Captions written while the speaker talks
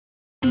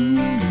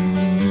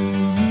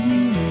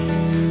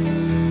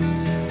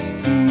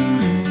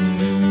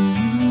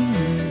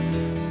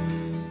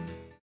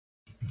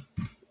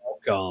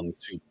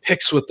to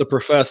Picks with the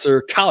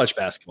Professor, college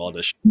basketball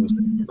edition,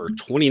 November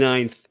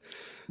 29th.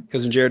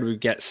 Cousin Jared, we've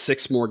got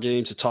 6 more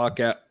games to talk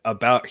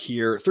about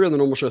here. 3 on the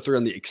normal show, 3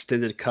 on the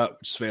extended cut,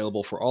 which is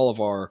available for all of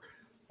our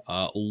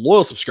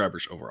loyal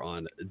subscribers over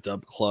on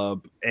Dub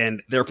Club.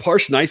 And they're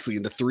parsed nicely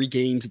into 3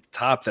 games at the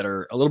top that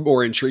are a little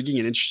more intriguing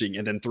and interesting,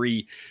 and then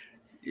 3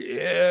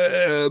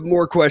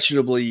 more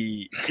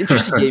questionably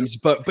interesting games,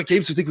 but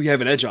games we think we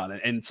have an edge on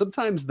it. And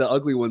sometimes the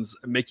ugly ones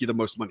make you the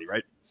most money,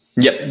 right?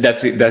 Yep,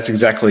 that's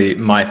exactly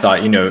my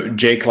thought. You know,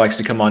 Jake likes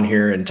to come on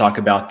here and talk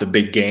about the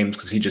big games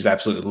because he just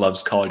absolutely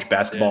loves college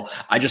basketball.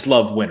 Yeah. I just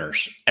love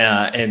winners.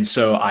 And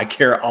so I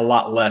care a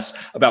lot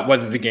less about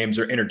whether the games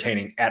are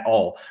entertaining at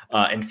all.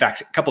 In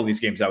fact, a couple of these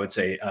games I would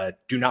say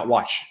do not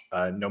watch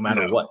no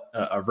matter what,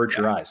 avert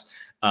your eyes.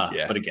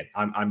 But again,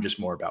 I'm just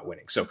more about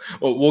winning. So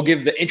we'll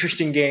give the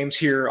interesting games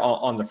here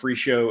on the free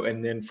show.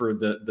 And then for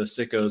the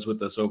sickos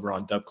with us over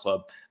on Dub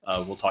Club,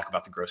 we'll talk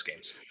about the gross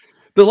games.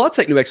 The La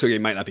Tech New Mexico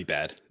game might not be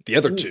bad. The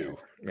other 2,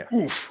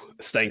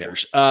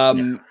 stankers.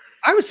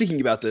 I was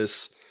thinking about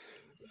this,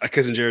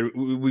 Cousin Jared.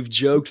 We've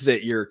joked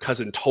that your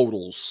cousin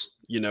totals,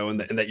 and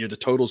that you're the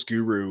totals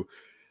guru.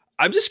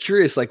 I'm just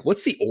curious, like,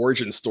 what's the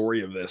origin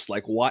story of this?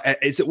 Like, why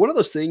is it one of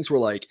those things where,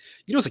 like,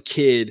 as a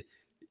kid,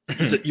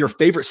 your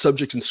favorite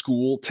subjects in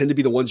school tend to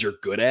be the ones you're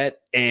good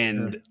at.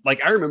 And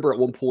like, I remember at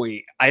one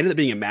point I ended up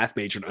being a math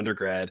major in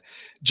undergrad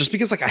just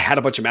because like I had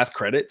a bunch of math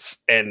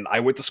credits and I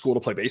went to school to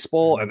play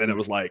baseball. And then it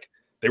was like,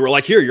 they were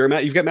like, here,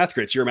 you've got math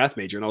credits, you're a math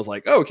major. And I was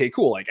like, oh, okay,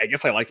 cool. Like, I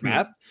guess I like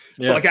math.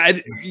 But like,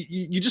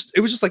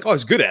 it was just like, oh, I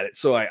was good at it.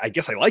 So I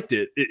guess I liked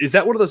it. Is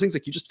that one of those things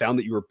like you just found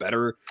that you were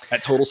better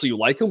at total, so you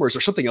like them? Or is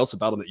there something else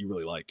about them that you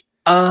really like?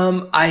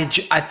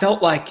 I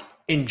felt like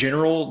in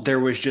general, there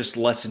was just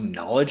less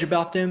knowledge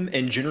about them.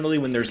 And generally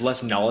when there's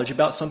less knowledge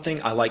about something,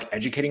 I like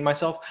educating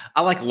myself.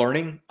 I like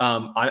learning.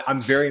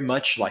 I'm very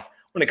much like,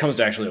 when it comes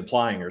to actually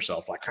applying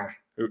yourself, like,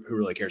 who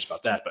really cares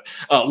about that?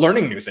 But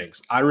learning new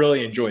things, I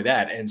really enjoy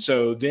that. And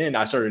so then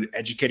I started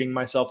educating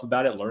myself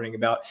about it, learning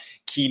about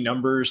key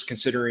numbers,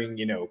 considering,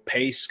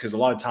 pace. Because a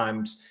lot of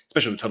times,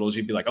 especially with totals,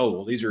 you'd be like, oh,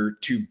 well, these are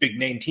 2 big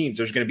name teams.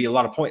 There's going to be a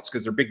lot of points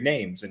because they're big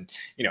names. And,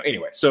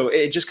 anyway, so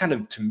it just kind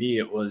of, to me,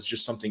 it was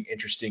just something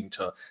interesting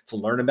to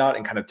learn about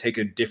and kind of take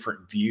a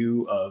different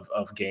view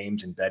of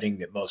games and betting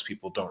that most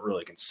people don't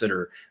really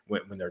consider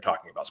when they're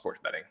talking about sports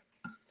betting.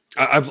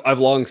 I've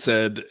long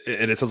said,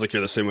 and it sounds like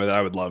you're the same way, that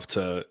I would love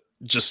to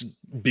just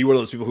be one of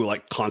those people who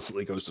like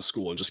constantly goes to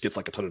school and just gets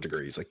like a ton of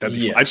degrees. Like that,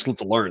 I just love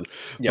to learn,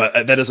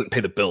 but that doesn't pay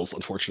the bills,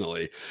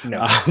 unfortunately.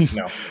 No.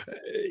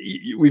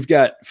 We've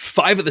got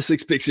 5 of the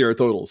 6 picks here are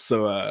totals.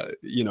 So,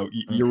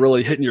 you're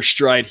really hitting your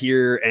stride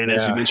here. And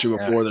as you mentioned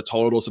before, the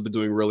totals have been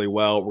doing really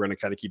well. We're going to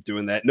kind of keep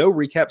doing that. No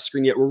recap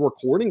screen yet. We're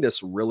recording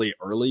this really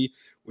early.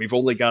 We've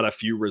only got a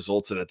few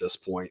results in at this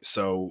point.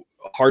 So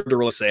hard to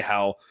really say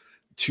how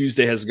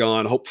Tuesday has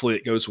gone. Hopefully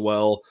it goes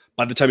well.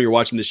 By the time you're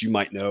watching this, you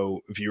might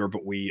know, viewer,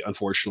 but we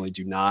unfortunately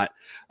do not.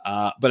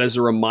 But as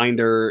a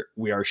reminder,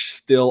 we are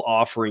still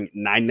offering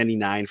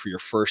 $9.99 for your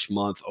first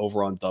month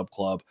over on Dub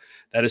Club.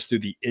 That is through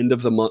the end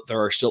of the month.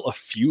 There are still a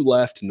few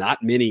left,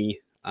 not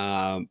many,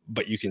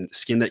 but you can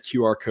scan that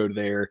QR code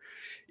there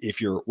if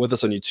you're with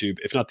us on YouTube.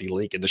 If not, the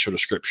link in the show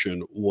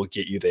description will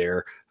get you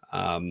there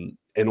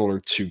in order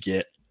to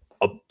get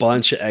a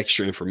bunch of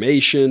extra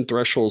information,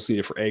 thresholds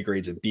needed for A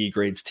grades and B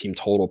grades, team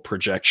total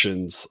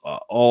projections,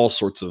 all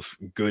sorts of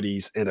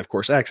goodies. And of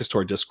course, access to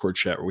our Discord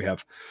chat where we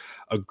have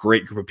a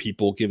great group of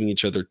people giving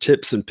each other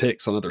tips and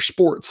picks on other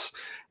sports,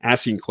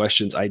 asking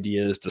questions,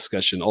 ideas,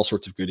 discussion, all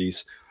sorts of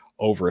goodies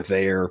over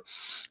there.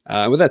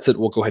 With that said,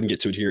 we'll go ahead and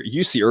get to it here.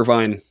 UC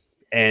Irvine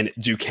and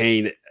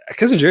Duquesne.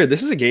 Cousin Jared,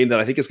 this is a game that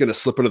I think is going to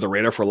slip under the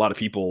radar for a lot of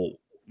people.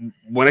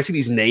 When I see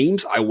these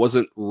names, I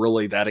wasn't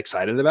really that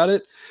excited about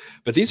it,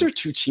 but these are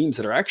 2 teams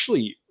that are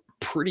actually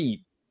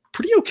pretty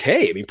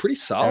okay. I mean, pretty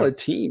solid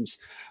teams.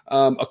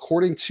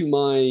 According to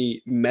my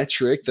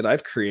metric that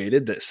I've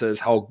created that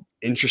says how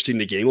interesting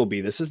the game will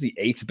be, this is the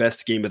 8th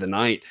best game of the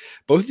night.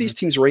 Both of these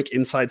teams rank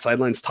inside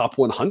sidelines top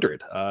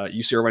 100.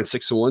 UC Irvine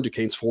 6-1,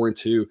 Duquesne's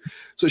 4-2.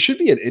 So it should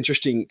be an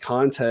interesting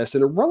contest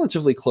and a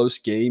relatively close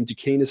game.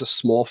 Duquesne is a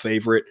small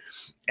favorite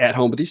at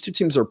home, but these 2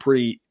 teams are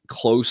pretty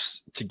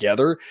close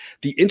together.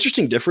 The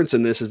interesting difference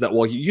in this is that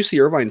while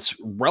UC Irvine's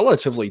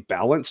relatively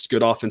balanced,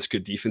 good offense,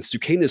 good defense,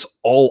 Duquesne is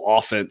all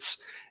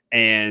offense.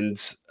 And,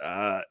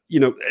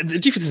 the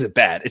defense isn't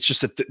bad. It's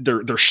just that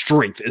their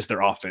strength is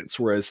their offense,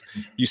 whereas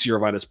UC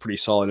Irvine is pretty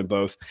solid in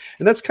both.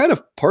 And that's kind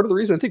of part of the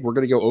reason I think we're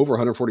going to go over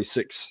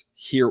 146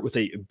 here with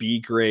a B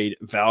grade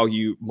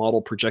value.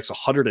 Model projects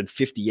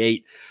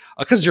 158.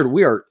 Because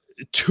we are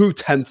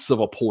 0.2 of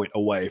a point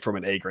away from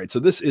an A grade. So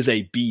this is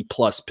a B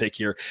plus pick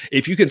here.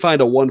 If you can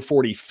find a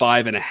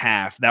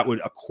 145.5, that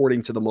would,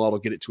 according to the model,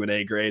 get it to an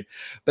A grade.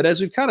 But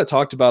as we've kind of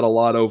talked about a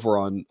lot over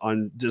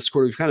on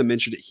Discord, we've kind of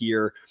mentioned it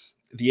here.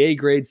 The A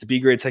grades, the B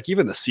grades, heck,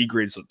 even the C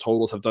grades, the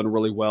totals have done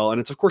really well. And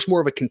it's, of course,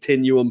 more of a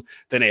continuum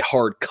than a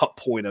hard cut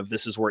point of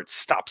this is where it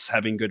stops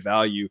having good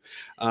value.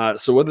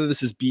 So whether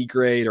this is B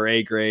grade or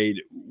A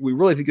grade, we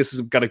really think this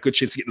has got a good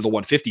chance to get into the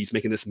 150s,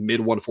 making this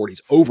mid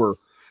 140s over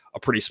a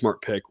pretty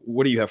smart pick.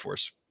 What do you have for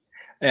us?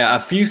 Yeah, a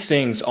few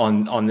things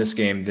on this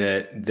game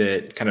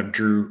that kind of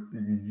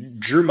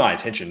drew my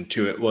attention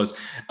to it was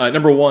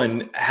number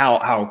one,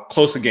 how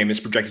close the game is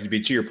projected to be.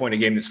 To your point, a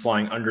game that's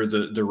flying under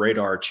the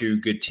radar to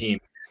good team.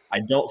 I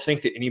don't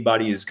think that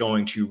anybody is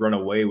going to run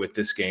away with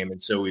this game,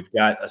 and so we've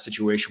got a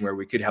situation where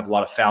we could have a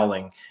lot of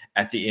fouling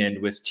at the end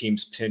with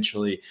teams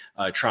potentially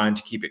trying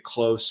to keep it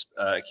close,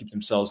 keep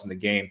themselves in the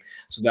game.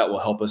 So that will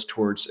help us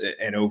towards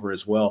an over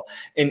as well.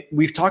 And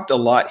we've talked a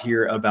lot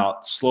here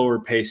about slower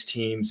paced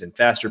teams and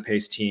faster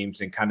paced teams,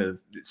 and kind of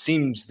it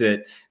seems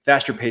that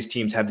faster paced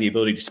teams have the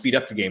ability to speed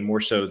up the game more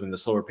so than the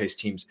slower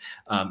paced teams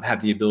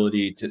have the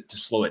ability to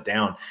slow it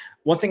down.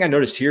 One thing I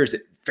noticed here is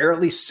that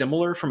fairly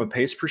similar from a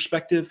pace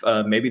perspective.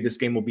 Maybe this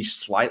game will be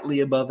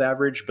slightly above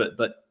average, but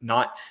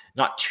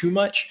not too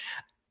much.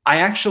 I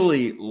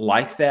actually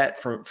like that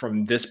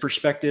from this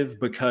perspective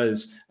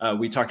because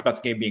we talked about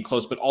the game being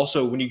close, but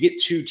also when you get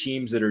two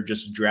teams that are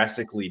just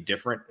drastically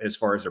different as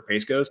far as their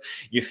pace goes,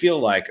 you feel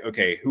like,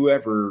 okay,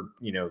 whoever,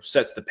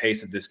 sets the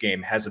pace of this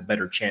game has a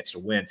better chance to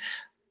win.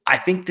 I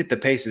think that the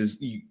pace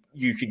is,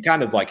 you can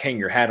kind of like hang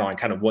your hat on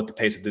kind of what the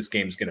pace of this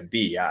game is going to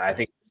be. I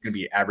think it's going to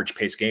be an average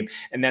pace game,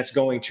 and that's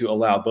going to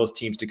allow both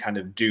teams to kind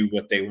of do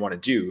what they want to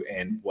do.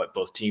 And what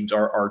both teams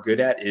are good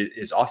at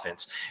is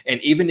offense.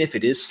 And even if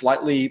it is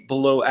slightly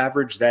below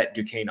average, that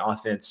Duquesne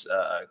offense,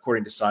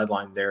 according to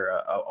Sideline, they're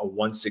a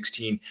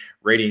 116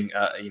 rating,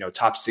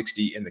 top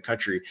 60 in the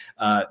country.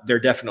 They're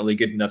definitely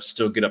good enough to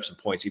still get up some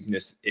points,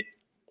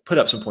 put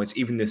up some points,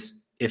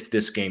 if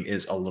this game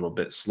is a little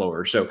bit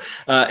slower. So,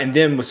 and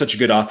then with such a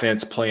good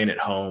offense playing at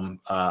home,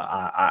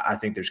 I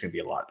think there's going to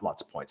be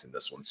lots of points in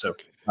this one. So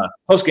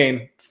post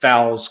game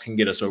fouls can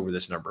get us over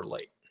this number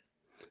late.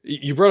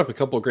 You brought up a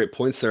couple of great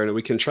points there, and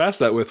we contrast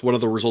that with one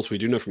of the results we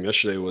do know from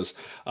yesterday was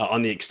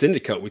on the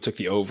extended cut, we took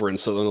the over in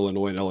Southern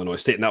Illinois and Illinois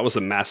State, and that was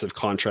a massive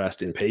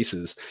contrast in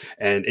paces.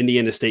 And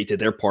Indiana State did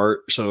their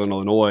part. Southern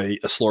Illinois,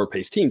 a slower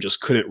paced team,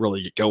 just couldn't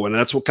really get going. And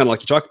that's what kind of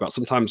like you talked about.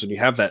 Sometimes when you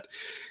have that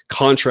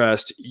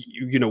contrast,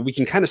 we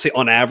can kind of say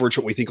on average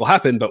what we think will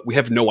happen, but we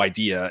have no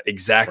idea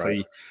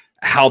exactly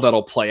how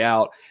that'll play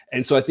out.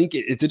 And so I think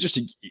it's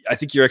interesting. I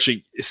think you're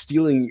actually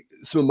stealing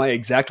some of my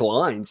exact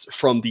lines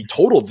from the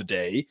total of the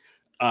day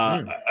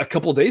a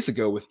couple of days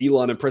ago with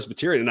Elon and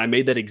Presbyterian. And I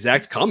made that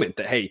exact comment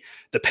that, hey,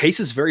 the pace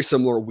is very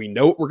similar. We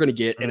know what we're going to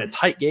get in a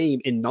tight game.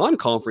 In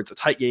non-conference, a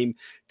tight game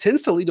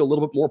tends to lead to a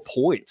little bit more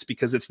points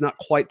because it's not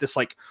quite this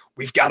like,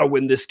 we've got to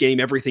win this game.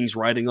 Everything's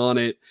riding on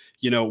it.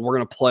 We're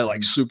going to play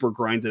like super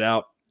grinded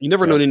out. You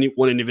never know in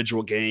one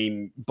individual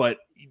game, but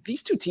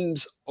these two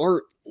teams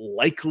aren't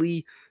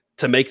likely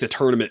to make the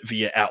tournament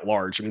via at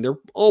large. I mean, they're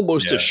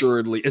almost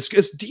assuredly, as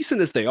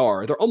decent as they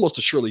are, they're almost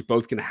assuredly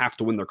both going to have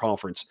to win their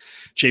conference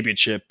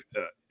championship.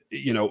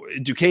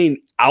 Duquesne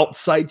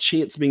outside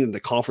chance being in the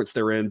conference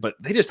they're in, but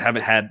they just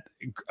haven't had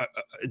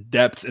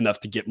depth enough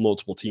to get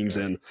multiple teams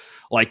in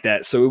like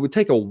that. So it would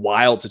take a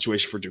wild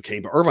situation for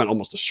Duquesne, but Irvine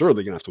almost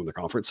assuredly going to have to win the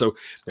conference. So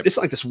it's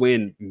like this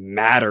win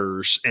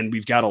matters, and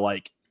we've got to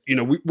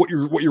what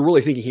you're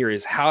really thinking here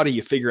is how do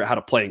you figure out how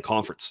to play in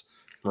conference?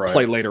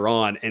 Play later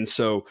on. And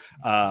so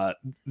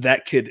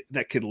that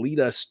could lead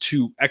us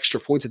to extra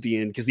points at the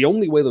end, because the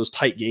only way those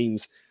tight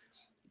games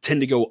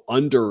tend to go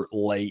under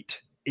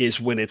late is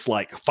when it's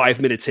like 5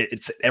 minutes hit.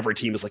 It's every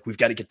team is like, we've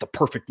got to get the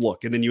perfect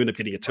look. And then you end up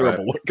getting a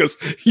terrible look because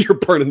you're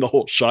burning the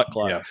whole shot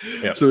clock.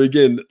 So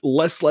again,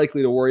 less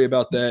likely to worry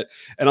about that.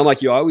 And I'm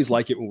like, I always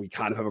like it when we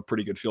kind of have a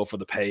pretty good feel for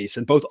the pace,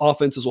 and both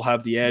offenses will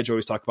have the edge. I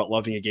always talk about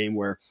loving a game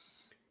where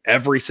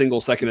every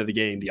single second of the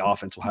game, the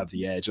offense will have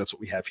the edge. That's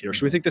what we have here.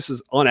 So we think this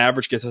is on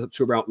average gets us up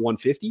to around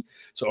 150.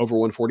 So over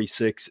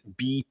 146,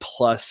 B+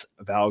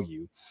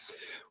 value,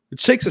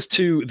 which takes us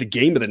to the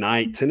game of the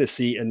night,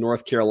 Tennessee and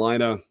North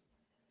Carolina.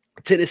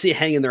 Tennessee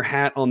hanging their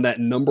hat on that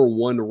number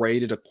 1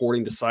 rated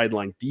according to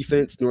Sideline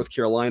defense. North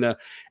Carolina,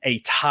 a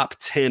top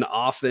 10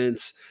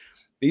 offense.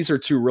 These are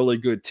two really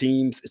good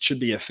teams. It should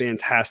be a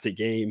fantastic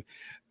game.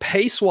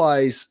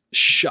 Pace-wise,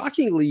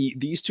 shockingly,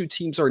 these two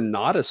teams are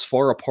not as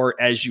far apart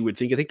as you would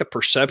think. I think the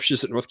perception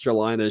is that North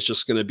Carolina is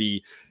just going to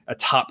be a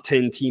top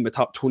 10 team, a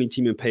top 20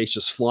 team in pace,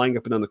 just flying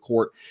up and down the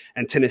court,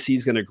 and Tennessee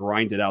is going to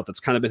grind it out.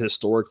 That's kind of been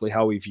historically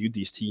how we viewed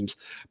these teams.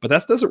 But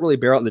that doesn't really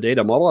bear out in the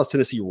data. Model has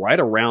Tennessee right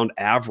around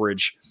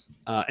average,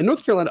 and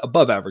North Carolina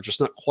above average, just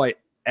not quite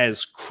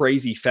as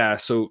crazy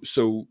fast.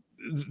 So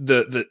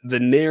the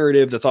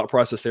narrative, the thought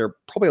process there,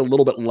 probably a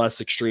little bit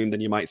less extreme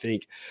than you might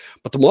think.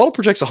 But the model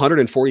projects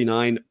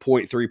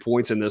 149.3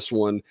 points in this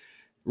one.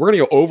 We're going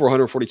to go over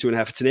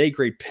 142.5. It's an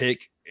A-grade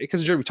pick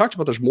because we talked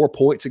about there's more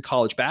points in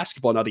college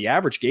basketball. Now the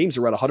average games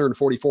are around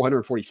 144,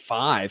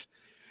 145.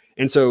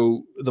 And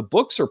so the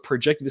books are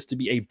projecting this to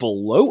be a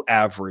below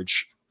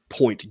average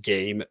point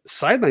game.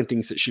 Sideline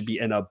thinks it should be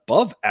an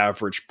above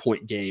average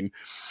point game,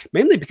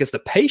 mainly because the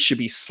pace should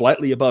be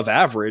slightly above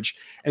average.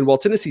 And while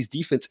Tennessee's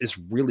defense is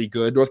really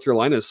good, North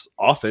Carolina's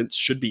offense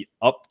should be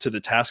up to the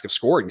task of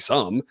scoring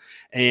some.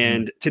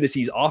 And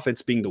Tennessee's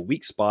offense being the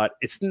weak spot,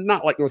 it's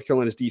not like North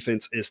Carolina's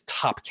defense is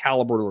top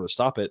caliber in order to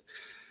stop it.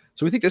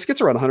 So we think this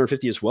gets around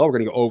 150 as well. We're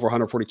going to go over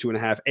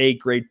 142.5. A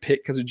grade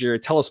pick. Cousin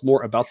Jared, tell us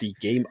more about the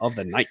game of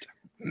the night.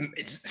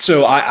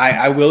 So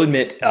I will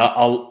admit,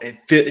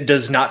 it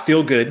does not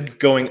feel good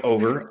going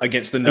over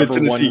against the number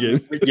one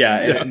game.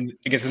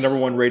 Against the number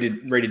one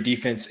rated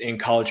defense in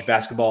college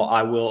basketball.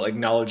 I will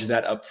acknowledge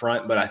that up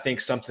front, but I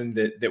think something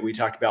that we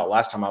talked about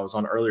last time I was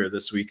on earlier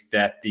this week,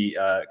 that the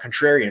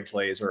contrarian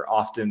plays are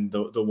often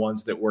the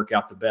ones that work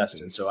out the best.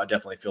 And so I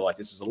definitely feel like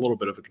this is a little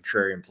bit of a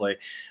contrarian play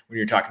when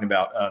you're talking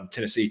about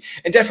Tennessee.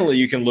 And definitely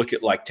you can look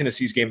at like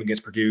Tennessee's game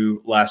against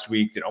Purdue last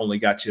week that only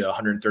got to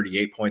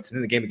 138 points, and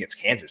then the game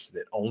against Kansas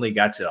that only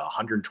got to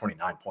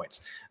 129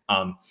 points.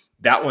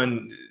 That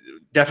one,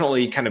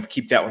 definitely kind of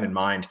keep that one in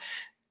mind.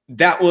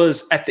 That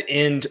was at the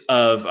end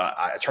of a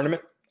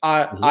tournament,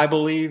 I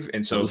believe.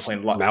 And so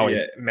playing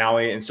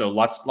Maui. And so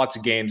lots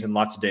of games and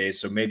lots of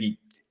days. So maybe,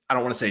 I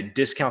don't want to say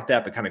discount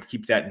that, but kind of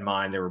keep that in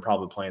mind. They were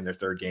probably playing their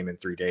third game in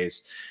 3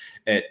 days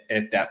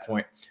at that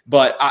point.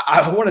 But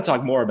I want to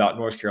talk more about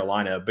North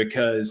Carolina,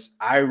 because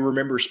I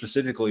remember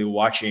specifically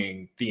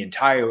watching the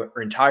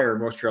entire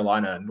North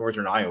Carolina,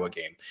 Northern Iowa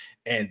game.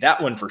 And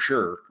that one for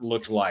sure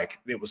looked like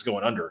it was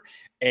going under.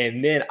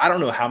 And then I don't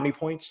know how many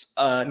points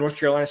North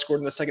Carolina scored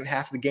in the second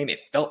half of the game.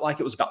 It felt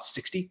like it was about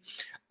 60.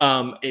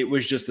 It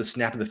was just the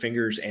snap of the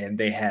fingers, and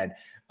they had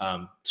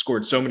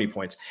scored so many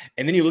points.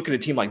 And then you look at a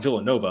team like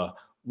Villanova,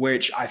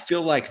 which I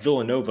feel like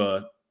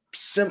Villanova,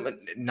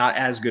 not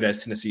as good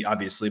as Tennessee,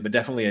 obviously, but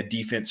definitely a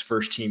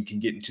defense-first team, can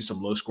get into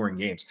some low-scoring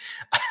games.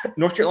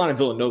 North Carolina and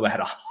Villanova had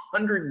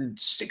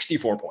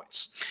 164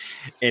 points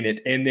in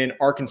it. And then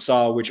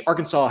Arkansas, which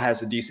Arkansas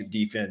has a decent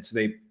defense.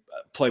 They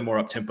play more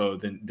up-tempo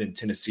than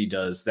Tennessee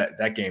does.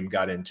 That game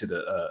got into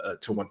the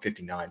to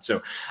 159.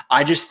 So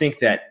I just think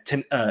that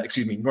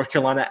North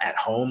Carolina at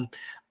home,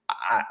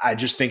 I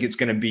just think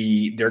they're going to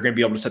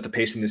be able to set the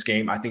pace in this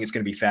game. I think it's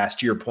going to be fast.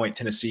 To your point,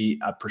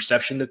 Tennessee,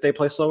 perception that they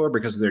play slower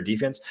because of their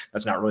defense.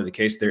 That's not really the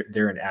case.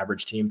 They're an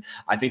average team.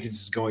 I think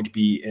this is going to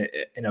be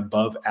an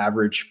above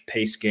average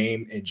pace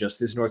game. And just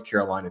this North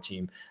Carolina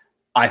team,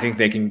 I think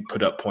they can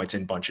put up points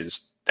in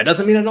bunches. That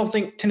doesn't mean I don't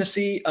think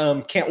Tennessee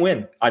can't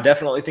win. I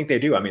definitely think they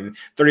do. I mean,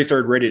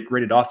 33rd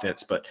rated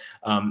offense, but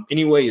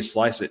any way you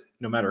slice it,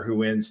 no matter who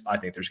wins, I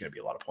think there's going to be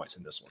a lot of points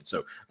in this one.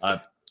 So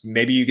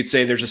maybe you could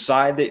say there's a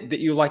side that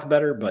you like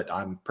better, but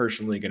I'm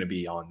personally going to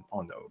be on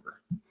the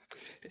over.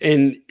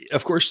 And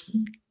of course,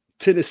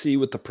 Tennessee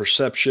with the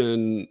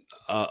perception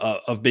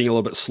of being a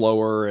little bit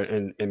slower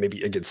and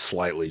maybe again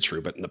slightly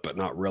true, but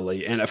not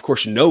really. And of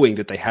course, knowing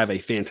that they have a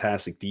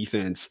fantastic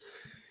defense.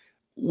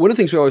 One of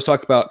the things we always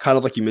talk about, kind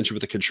of like you mentioned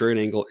with the contrarian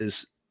angle,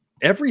 is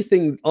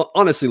everything.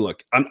 Honestly,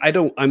 look,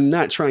 I'm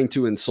not trying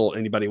to insult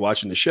anybody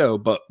watching the show,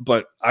 but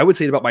I would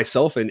say it about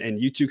myself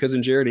and you too,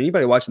 Cousin Jared,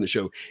 anybody watching the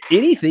show,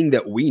 anything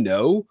that we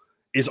know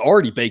is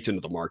already baked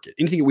into the market.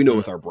 Anything that we know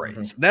with our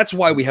brains. That's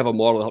why we have a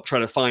model to help try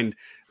to find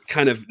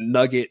kind of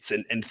nuggets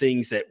and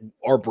things that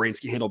our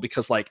brains can handle,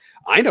 because like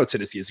I know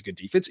Tennessee has a good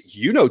defense,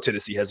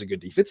 Tennessee has a good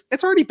defense.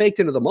 It's already baked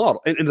into the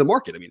model and into the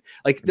market. I mean,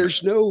 like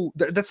there's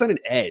that's not an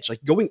edge.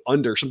 Like going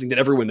under something that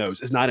everyone knows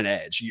is not an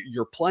edge.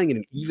 You're playing in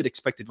an even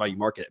expected value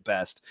market at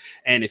best.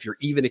 And if you're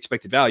even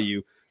expected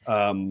value,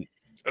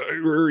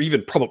 or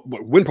even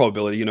win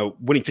probability,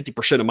 winning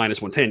 50% of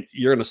minus 110,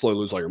 you're going to slowly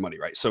lose all your money.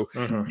 Right. So,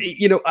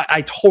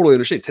 I totally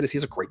understand Tennessee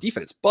has a great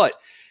defense, but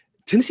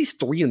Tennessee's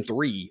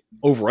 3-3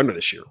 over under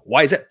this year.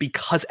 Why is that?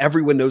 Because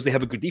everyone knows they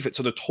have a good defense.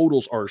 So the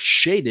totals are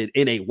shaded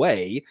in a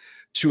way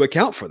to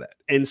account for that.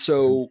 And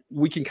so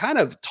we can kind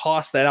of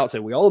toss that out and say,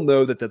 we all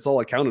know that that's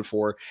all accounted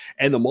for.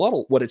 And the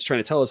model, what it's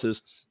trying to tell us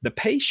is the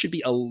pace should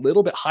be a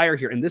little bit higher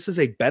here. And this is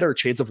a better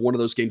chance of one of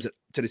those games that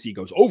Tennessee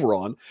goes over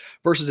on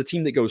versus a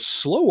team that goes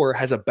slower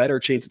has a better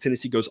chance that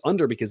Tennessee goes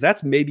under, because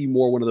that's maybe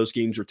more one of those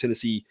games where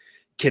Tennessee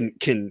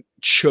can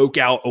choke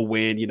out a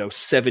win,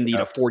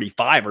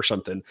 70-45 or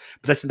something.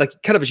 But that's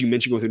like kind of, as you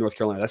mentioned, going through North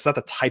Carolina, that's not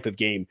the type of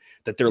game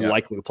that they're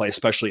likely to play,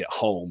 especially at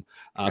home.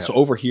 So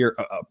over here,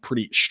 a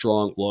pretty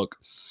strong look,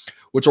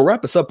 which will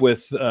wrap us up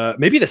with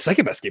maybe the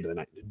second best game of the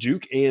night,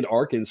 Duke and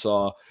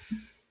Arkansas.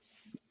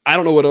 I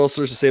don't know what else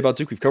there's to say about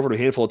Duke. We've covered a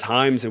handful of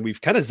times, and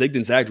we've kind of zigged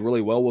and zagged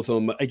really well with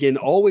them. Again,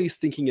 always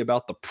thinking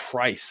about the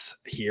price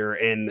here,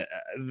 and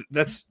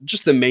that's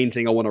just the main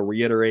thing I want to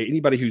reiterate.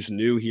 Anybody who's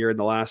new here in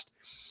the last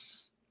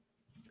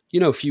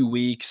few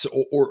weeks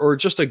or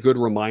just a good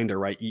reminder,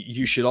 right?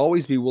 You should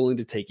always be willing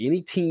to take any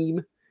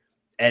team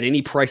at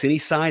any price, any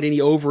side,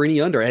 any over,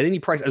 any under, at any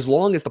price, as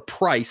long as the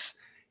price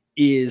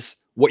is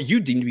what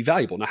you deem to be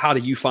valuable. Now, how do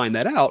you find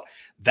that out?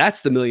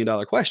 That's the $1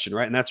 million question,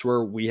 right? And that's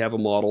where we have a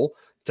model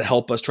to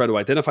help us try to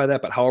identify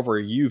that. But however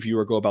you,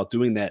 viewer, go about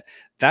doing that,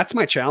 that's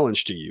my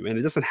challenge to you. And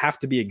it doesn't have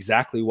to be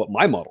exactly what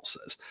my model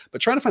says, but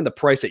try to find the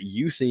price that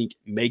you think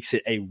makes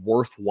it a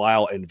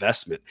worthwhile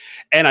investment.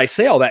 And I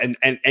say all that,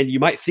 and you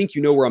might think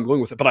you know where I'm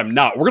going with it, but I'm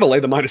not. We're going to lay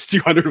the minus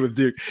 200 with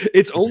Duke.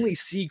 It's only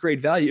C grade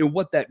value. And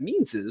what that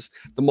means is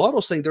the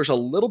model saying there's a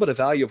little bit of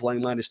value of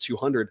laying minus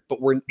 200,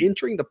 but we're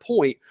entering the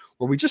point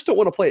where we just don't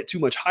want to play it too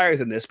much higher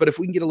than this. But if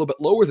we can get a little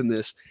bit lower than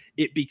this,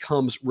 it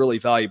becomes really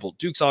valuable.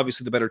 Duke's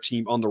obviously the better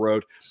team on the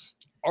road.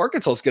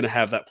 Arkansas is going to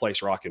have that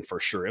place rocking for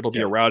sure. It'll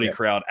be a rowdy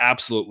crowd.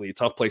 Absolutely. A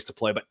tough place to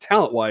play. But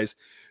talent-wise,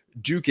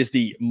 Duke is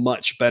the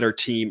much better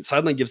team.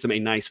 Sideline gives them a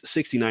nice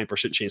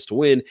 69% chance to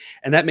win.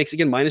 And that makes,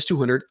 again, minus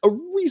 200 a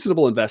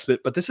reasonable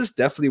investment. But this is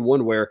definitely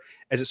one where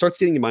as it starts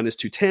getting to minus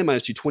 210,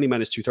 minus 220,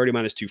 minus 230,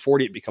 minus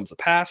 240, it becomes a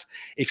pass.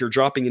 If you're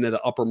dropping into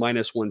the upper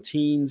minus one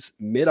teens,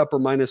 mid upper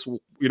minus, or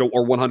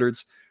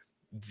 100s,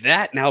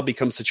 that now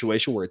becomes a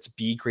situation where it's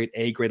B grade,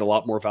 A grade, a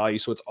lot more value.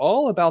 So it's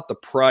all about the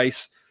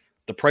price.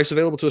 The price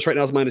available to us right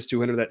now is minus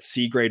 200, that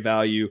C grade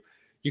value.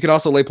 You can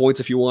also lay points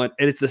if you want.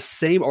 And it's the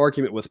same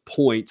argument with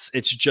points.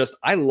 It's just,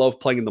 I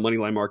love playing in the money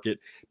line market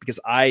because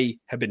I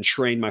have been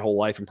trained my whole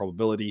life in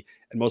probability.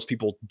 And most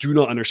people do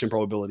not understand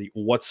probability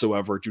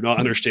whatsoever, do not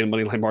understand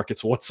money line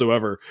markets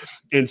whatsoever.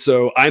 And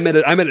so I'm at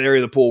an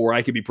area of the pool where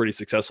I could be pretty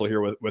successful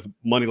here with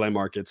money line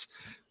markets.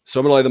 So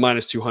I'm going to lay the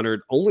minus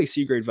 200, only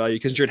C grade value.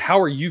 Because Jared,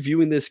 how are you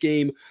viewing this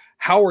game?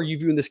 How are you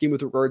viewing this game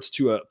with regards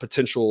to a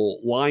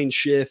potential line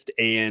shift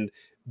and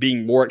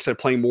being more excited,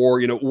 playing more?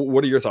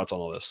 What are your thoughts on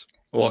all this?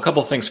 Well, a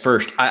couple of things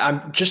first.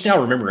 I'm just now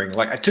remembering,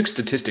 I took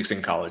statistics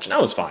in college, and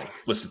I was fine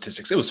with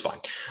statistics. It was fine.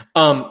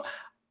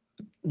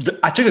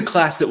 I took a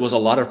class that was a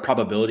lot of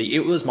probability.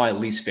 It was my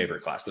least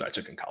favorite class that I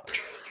took in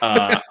college.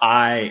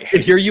 And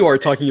here you are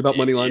talking about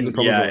money lines and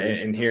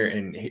probabilities.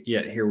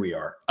 Here we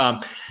are.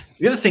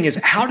 The other thing is,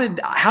 how did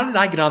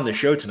I get on the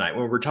show tonight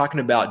when we're talking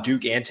about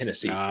Duke and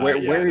Tennessee?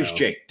 Where is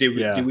Jake? Do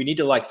we need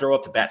to throw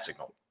up the bat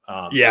signal?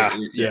 Anyway,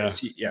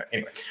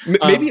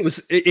 maybe it was,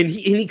 and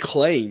he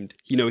claimed,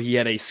 he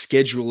had a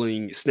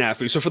scheduling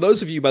snafu. So for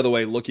those of you, by the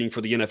way, looking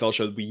for the NFL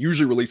show, we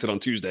usually release it on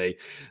Tuesday.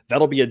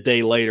 That'll be a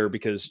day later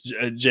because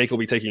Jake will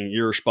be taking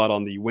your spot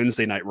on the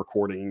Wednesday night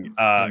recording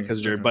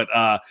because Jared. But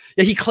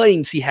he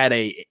claims he had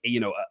a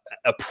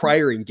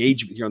prior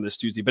engagement here on this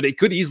Tuesday, but it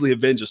could easily have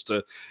been just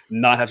to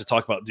not have to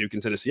talk about Duke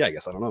and Tennessee. I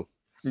guess I don't know.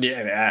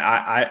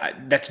 Yeah, I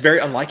that's very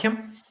unlike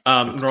him.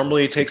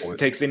 Normally it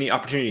takes any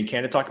opportunity he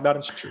can to talk about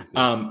it.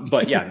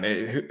 But yeah,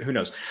 who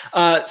knows?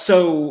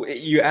 So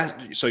you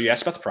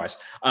asked about the price.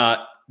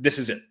 This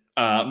is it.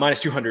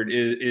 Minus 200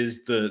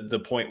 is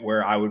the point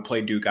where I would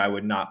play Duke. I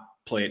would not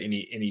play it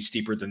any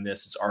steeper than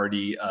this. It's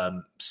already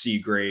C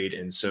grade,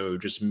 and so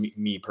just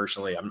me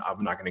personally,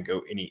 I'm not going to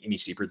go any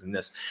steeper than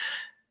this.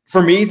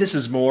 For me, this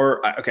is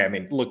more okay. I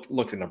mean, look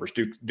at the numbers.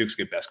 Duke's a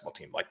good basketball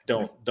team.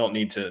 Don't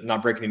need to,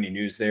 not breaking any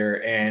news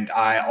there. And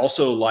I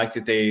also like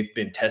that they've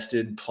been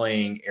tested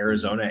playing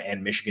Arizona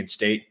and Michigan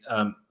State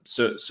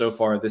so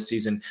far this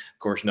season. Of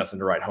course, nothing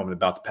to write home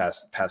about the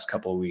past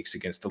couple of weeks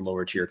against the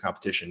lower tier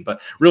competition,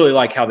 but really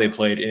like how they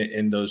played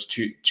in those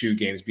two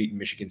games, beating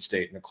Michigan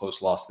State in a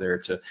close loss there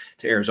to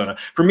Arizona.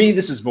 For me,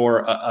 this is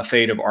more a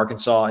fade of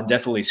Arkansas, and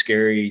definitely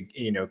scary,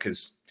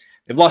 because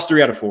they've lost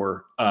 3 out of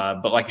 4,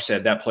 but like you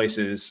said, that place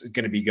is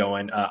going to be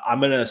going. I'm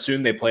going to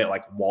assume they play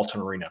at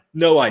Walton Arena.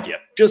 No idea.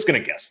 Just going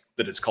to guess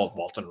that it's called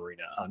Walton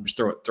Arena. I'm just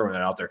throwing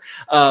that out there.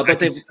 But I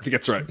think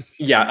that's right.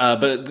 Yeah,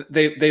 but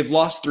they've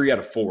lost 3 out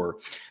of 4.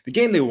 The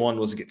game they won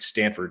was against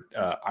Stanford.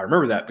 I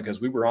remember that because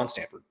we were on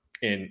Stanford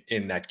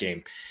in that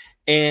game.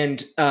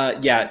 And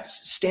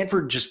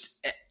Stanford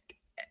just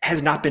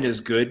has not been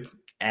as good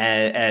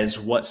as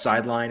what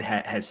Sideline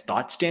has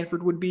thought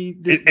Stanford would be.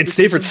 And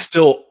Stanford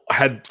still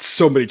had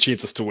so many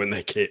chances to win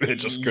that game, and it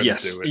just couldn't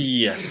do it.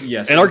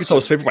 Yes. And Arkansas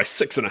was favored by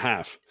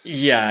 6.5.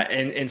 Yeah,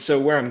 and so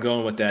where I'm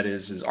going with that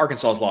is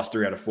Arkansas has lost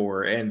 3 out of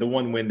 4, and the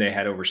one win they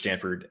had over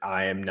Stanford,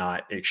 I am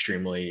not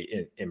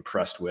extremely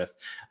impressed with.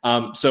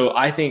 So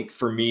I think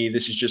for me,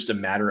 this is just a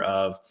matter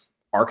of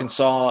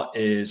Arkansas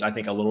is, I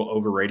think, a little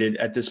overrated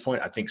at this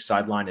point. I think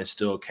Sideline is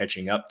still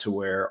catching up to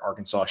where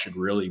Arkansas should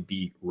really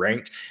be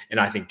ranked. And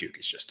I think Duke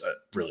is just a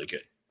really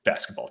good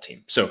basketball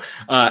team. So,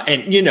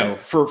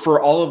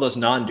 for all of us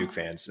non-Duke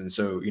fans, and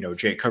so,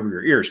 Jake, cover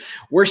your ears.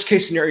 Worst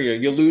case scenario,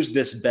 you lose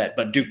this bet,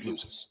 but Duke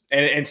loses.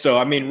 And so,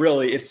 I mean,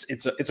 really,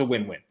 it's a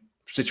win-win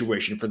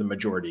situation for the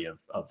majority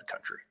of the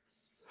country.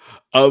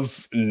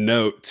 Of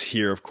note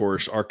here, of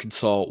course,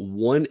 Arkansas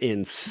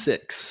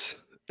 1-6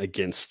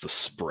 against the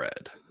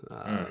spread.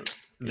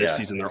 This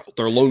season,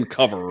 their lone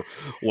cover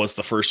was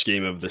the first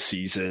game of the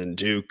season.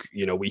 Duke,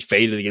 we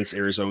faded against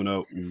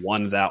Arizona,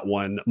 won that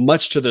one,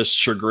 much to the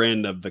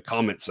chagrin of the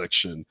comment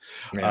section,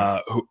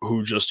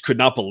 who just could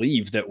not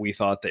believe that we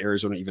thought that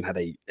Arizona even had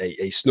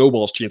a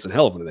snowball's chance in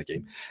hell of winning that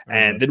game.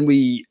 And then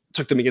we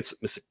took them against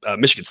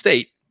Michigan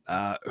State,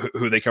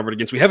 who they covered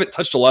against. We haven't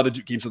touched a lot of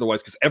Duke games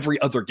otherwise because every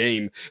other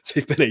game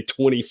they've been a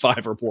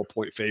 25 or more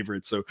point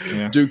favorite. So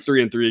Duke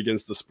 3-3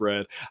 against the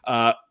spread.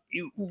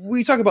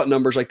 We talk about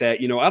numbers like that.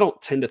 I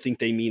don't tend to think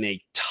they mean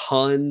a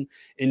ton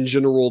in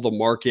general. The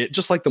market,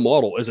 just like the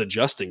model, is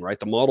adjusting, right?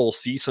 The model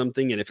sees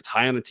something, and if it's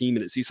high on a team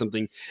and it sees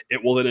something,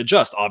 it will then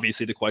adjust.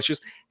 Obviously, the question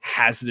is,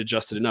 has it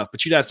adjusted enough?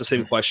 But you'd ask the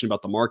same question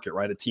about the market,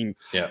 right? A team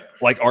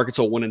like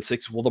Arkansas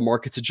 1-6, well, the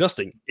market's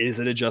adjusting. Is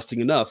it adjusting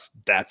enough?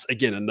 That's,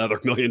 again, another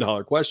 $1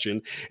 million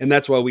question. And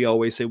that's why we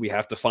always say we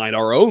have to find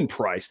our own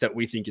price that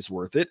we think is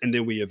worth it. And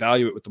then we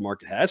evaluate what the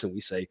market has, and we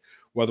say,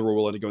 whether we're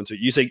willing to go into it.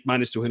 You say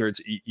minus 200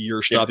 is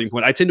your stopping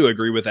point. I tend to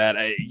agree with that.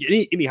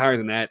 Any higher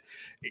than that,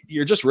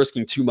 you're just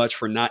risking too much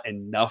for not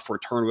enough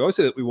return. We always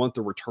say that we want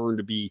the return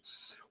to be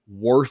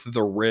worth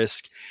the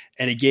risk.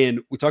 And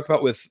again, we talk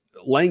about with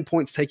laying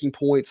points, taking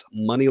points,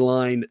 money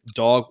line,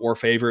 dog or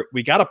favorite.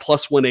 We got a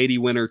plus 180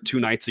 winner 2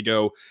 nights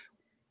ago.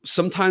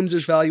 Sometimes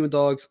there's value in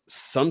dogs.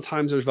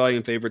 Sometimes there's value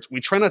in favorites.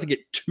 We try not to get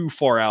too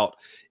far out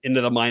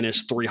into the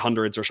minus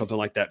 300s or something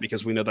like that,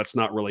 because we know that's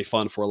not really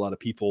fun for a lot of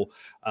people.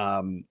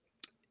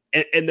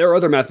 And there are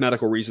other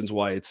mathematical reasons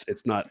why it's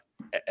not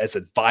as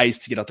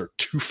advised to get out there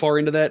too far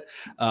into that.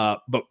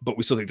 But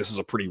we still think this is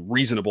a pretty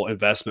reasonable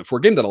investment for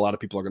a game that a lot of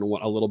people are going to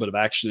want a little bit of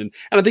action in.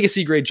 And I think a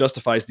C grade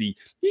justifies you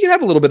can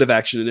have a little bit of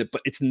action in it,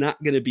 but it's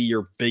not going to be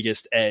your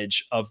biggest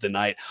edge of the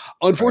night.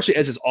 Unfortunately,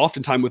 as is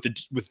oftentimes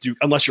with Duke,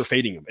 unless you're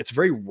fading him, it's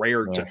very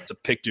rare to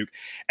pick Duke.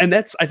 And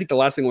that's, I think, the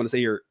last thing I want to say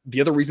here. The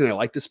other reason I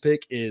like this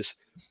pick is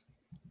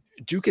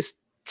Duke is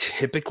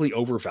typically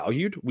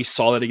overvalued. We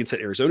saw that against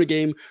that Arizona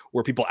game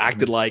where people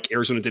acted like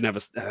Arizona didn't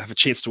have a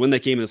chance to win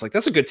that game. And it's like,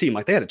 that's a good team.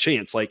 Like, they had a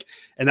chance. Like,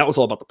 and that was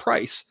all about the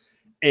price.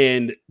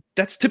 And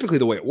that's typically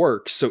the way it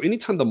works. So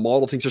anytime the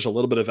model thinks there's a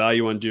little bit of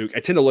value on Duke, I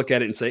tend to look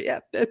at it and say, yeah,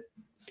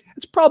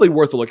 it's probably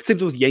worth a look. Same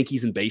with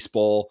Yankees and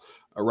baseball.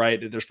 All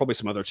right. There's probably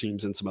some other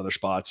teams in some other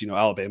spots,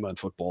 Alabama and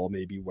football,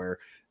 maybe, where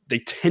they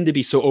tend to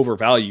be so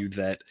overvalued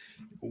that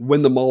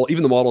when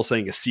even the model is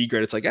saying a C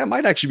grade, it's like, it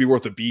might actually be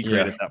worth a B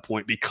grade at that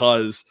point,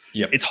 because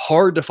it's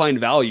hard to find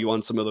value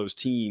on some of those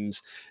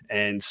teams.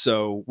 And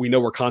so we know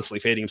we're constantly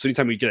fading them. So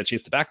anytime we get a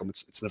chance to back them,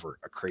 it's never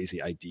a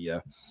crazy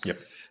idea. Yep.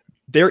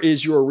 There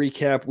is your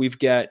recap. We've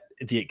got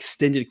the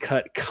extended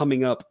cut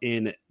coming up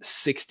in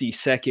 60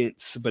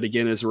 seconds. But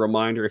again, as a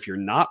reminder, if you're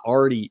not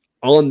already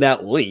on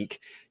that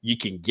link, you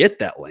can get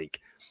that link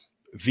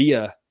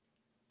via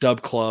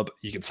Dub Club.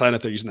 You can sign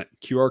up there using that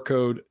QR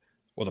code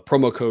or the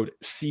promo code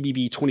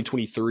CBB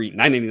 2023,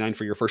 $9.99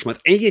 for your first month.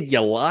 And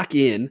you lock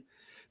in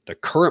the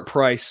current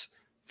price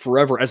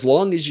forever. As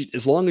long as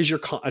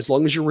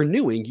you're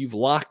renewing, you've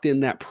locked in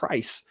that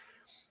price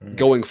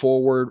going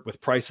forward,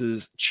 with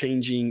prices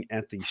changing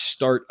at the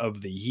start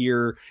of the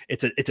year.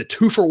 It's a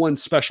 2-for-1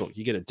 special.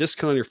 You get a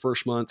discount on your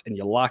first month and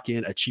you lock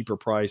in a cheaper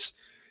price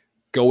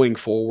going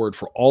forward.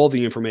 For all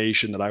the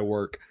information that I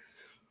work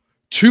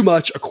too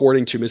much,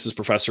 according to Mrs.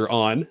 Professor,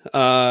 on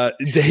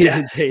day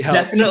in, day out.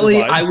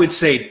 Definitely, I would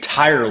say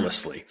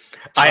tirelessly.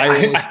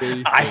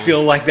 I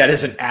feel like that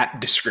is an apt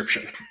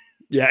description.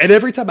 Yeah, and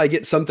every time I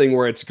get something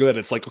where it's good,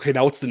 it's like, okay,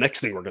 now what's the next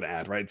thing we're going to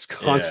add, right? It's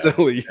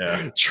constantly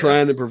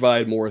trying to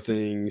provide more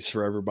things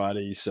for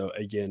everybody. So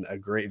again, a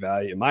great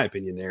value, in my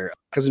opinion, there.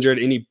 Cousin Jared,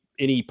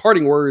 any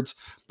parting words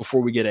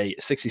before we get a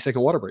 60-second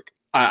water break?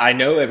 I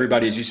know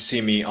everybody's used to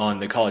seeing me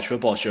on the college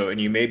football show, and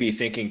you may be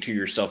thinking to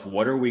yourself,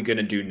 what are we going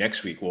to do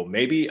next week? Well,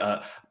 maybe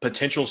a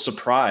potential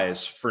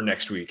surprise for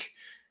next week,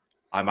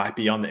 I might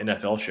be on the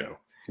NFL show.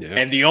 Yeah.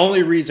 And the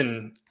only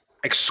reason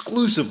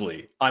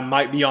exclusively I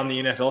might be on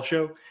the NFL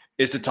show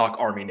is to talk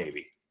Army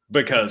Navy,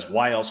 because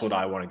why else would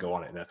I want to go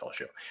on an NFL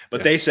show?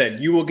 But they said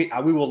we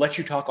will let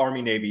you talk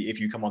Army Navy if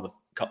you come on the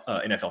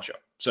NFL show.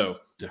 So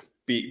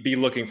be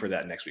looking for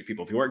that next week,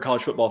 people. If you weren't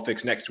College Football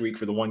Fix next week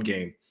for the one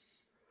game,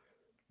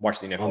 watch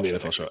the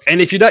NFL show.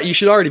 And if you're not, you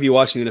should already be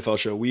watching the NFL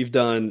show. We've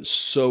done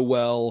so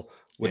well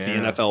with the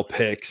NFL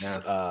picks.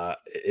 Yeah.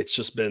 It's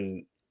just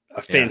been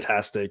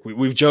fantastic.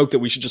 We've joked that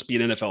we should just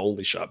be an NFL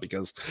only shop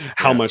because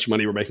how much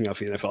money we're making off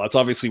the NFL. It's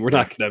obviously, we're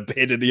not going to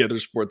abandon the other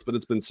sports, but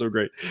it's been so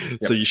great.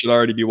 Yep. So you should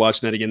already be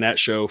watching that. Again, that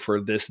show for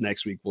this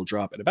next week will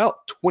drop in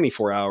about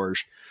 24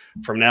 hours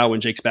from now, when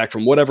Jake's back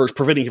from whatever's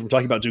preventing him from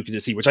talking about Duke and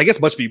DC, which I guess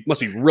must be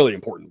really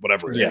important,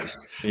 whatever it is.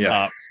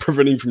 Yeah.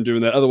 Preventing from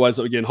doing that. Otherwise,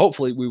 again,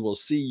 hopefully we will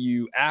see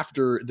you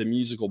after the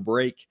musical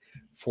break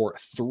for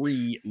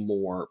 3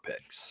 more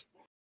picks.